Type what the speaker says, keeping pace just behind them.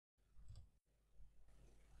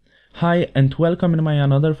Hi and welcome in my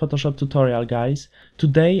another Photoshop tutorial, guys.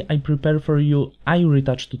 Today I prepare for you eye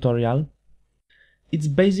retouch tutorial. It's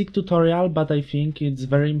basic tutorial, but I think it's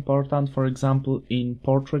very important, for example in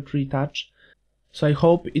portrait retouch, so I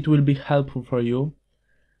hope it will be helpful for you.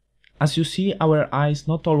 As you see, our eyes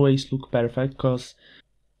not always look perfect because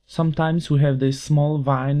sometimes we have these small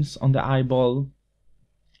veins on the eyeball,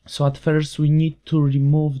 so at first we need to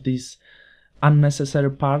remove these unnecessary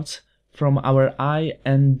parts from our eye,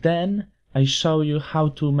 and then I show you how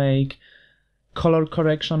to make color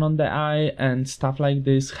correction on the eye and stuff like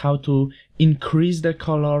this, how to increase the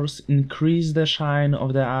colors, increase the shine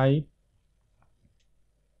of the eye.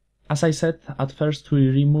 As I said, at first we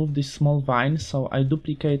remove this small vine, so I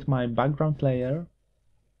duplicate my background layer.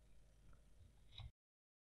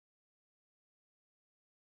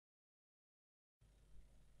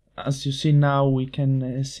 As you see now, we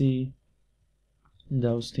can see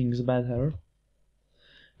those things better.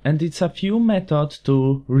 And it's a few methods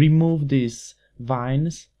to remove these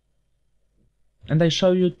vines, and I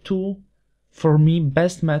show you two, for me,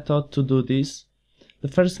 best method to do this. The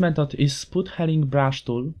first method is spot healing brush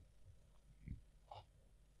tool.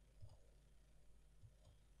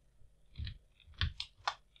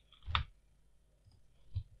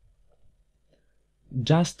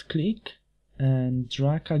 Just click and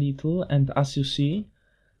drag a little, and as you see,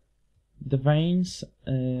 the veins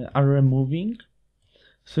are removing.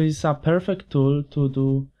 So it's a perfect tool to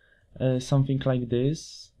do something like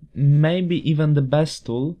this, maybe even the best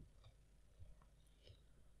tool.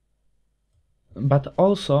 But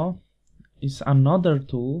also is another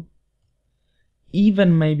tool,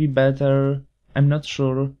 even maybe better, I'm not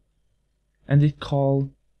sure, and it's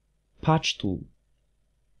called patch tool.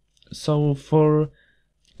 So for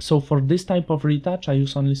this type of retouch I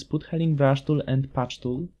use only spot healing brush tool and patch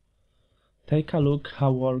tool. Take a look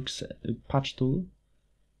how works patch tool.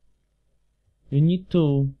 You need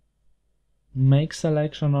to make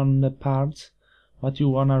selection on the parts what you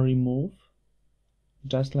wanna remove,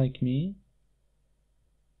 just like me.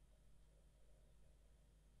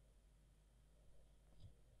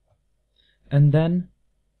 And then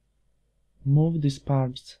move these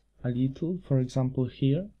parts a little, for example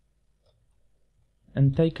here,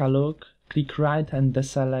 and take a look, click right and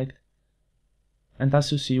deselect, and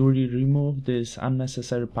as you see, we remove this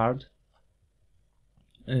unnecessary part.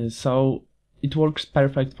 So it works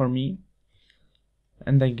perfect for me.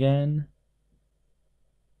 And again,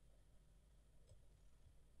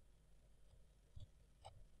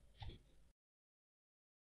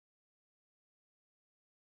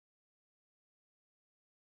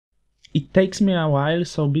 it takes me a while,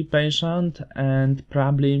 so be patient, and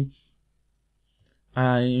probably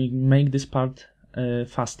I make this part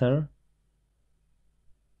faster.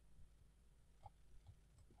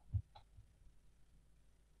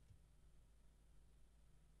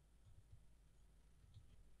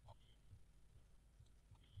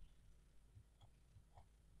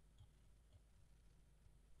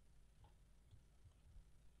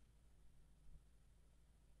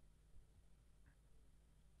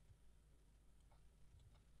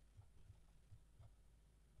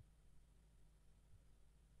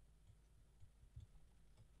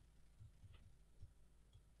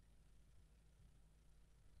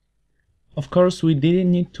 Of course, we didn't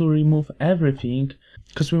need to remove everything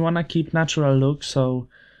because we want to keep natural look, so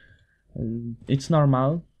it's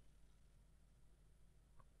normal.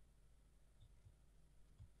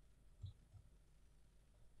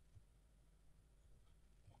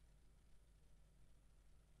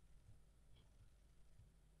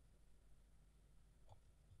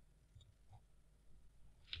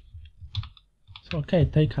 So okay,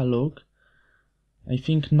 take a look. I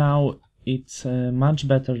think now it's much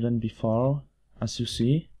better than before, as you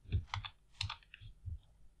see.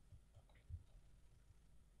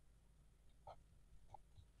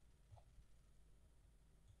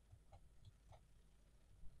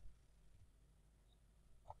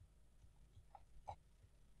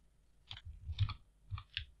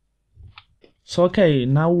 So okay,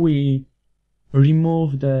 now we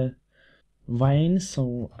remove the veins,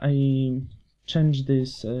 so I change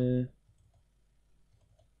this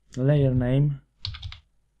layer name.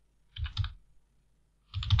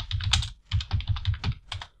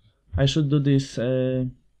 I should do this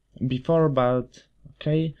before, but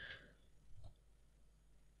okay.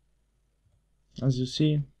 As you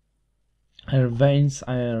see, her veins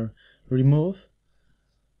are removed.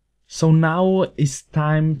 So now it's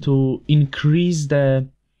time to increase the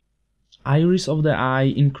iris of the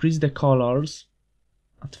eye, increase the colors.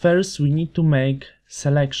 At first we need to make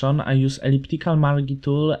selection. I use elliptical marquee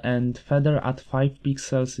tool and feather at 5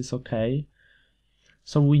 pixels is okay.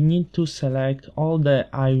 So we need to select all the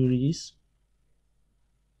iris.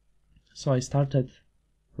 So I started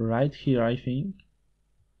right here, I think,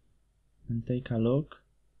 and take a look.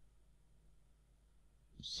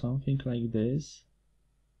 Something like this.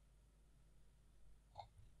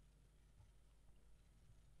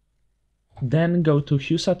 Then go to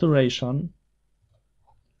hue saturation,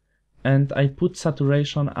 and I put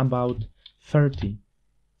saturation about 30.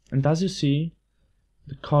 And as you see,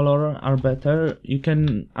 the color are better. You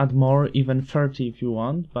can add more, even 30 if you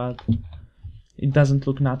want, but it doesn't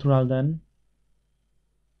look natural then.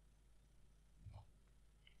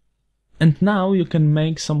 And now you can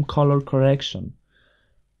make some color correction.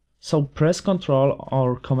 So press Ctrl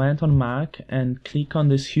or Command on Mac and click on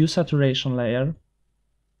this hue saturation layer.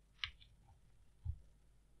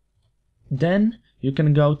 Then you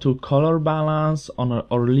can go to color balance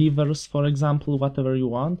or levers, for example, whatever you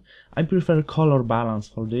want. I prefer color balance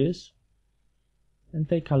for this. And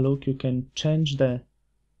take a look, you can change the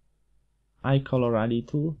eye color a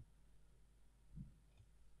little.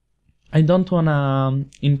 I don't wanna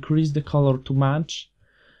increase the color too much,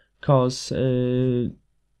 cause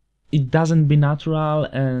it doesn't be natural,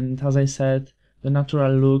 and as I said, the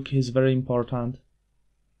natural look is very important.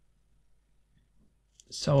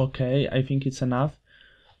 So okay, I think it's enough.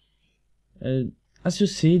 As you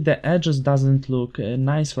see, the edges doesn't look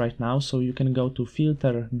nice right now, so you can go to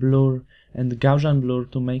Filter, Blur and Gaussian Blur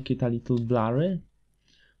to make it a little blurry.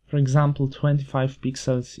 For example, 25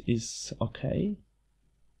 pixels is okay.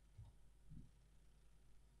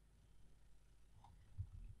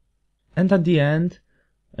 And at the end,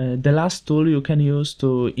 the last tool you can use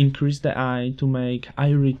to increase the eye, to make eye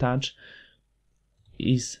retouch,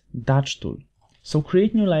 is Retouch tool. So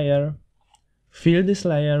create new layer, fill this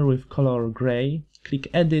layer with color gray, click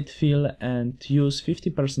Edit, Fill and use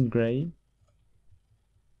 50% gray.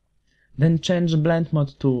 Then change blend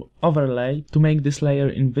mode to overlay to make this layer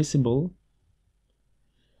invisible.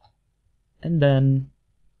 And then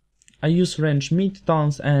I use range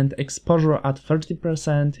midtones, and exposure at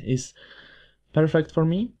 30% is perfect for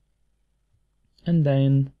me. And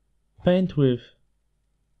then paint with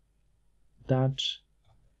Retouch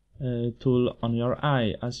tool on your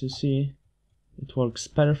eye. As you see, it works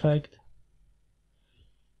perfect.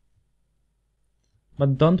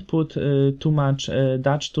 But don't put too much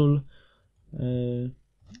Retouch tool,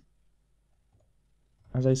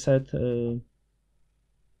 as I said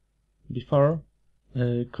before,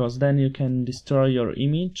 because then you can destroy your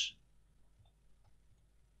image.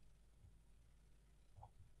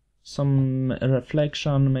 Some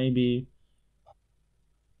reflection maybe.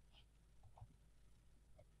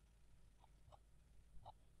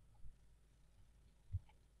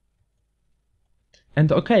 And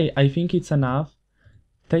okay, I think it's enough.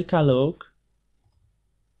 Take a look.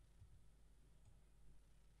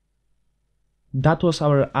 That was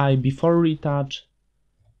our eye before retouch,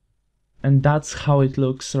 and that's how it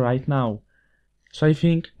looks right now. So I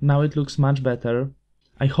think now it looks much better.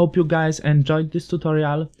 I hope you guys enjoyed this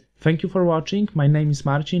tutorial. Thank you for watching. My name is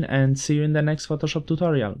Marcin, and see you in the next Photoshop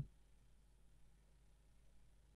tutorial.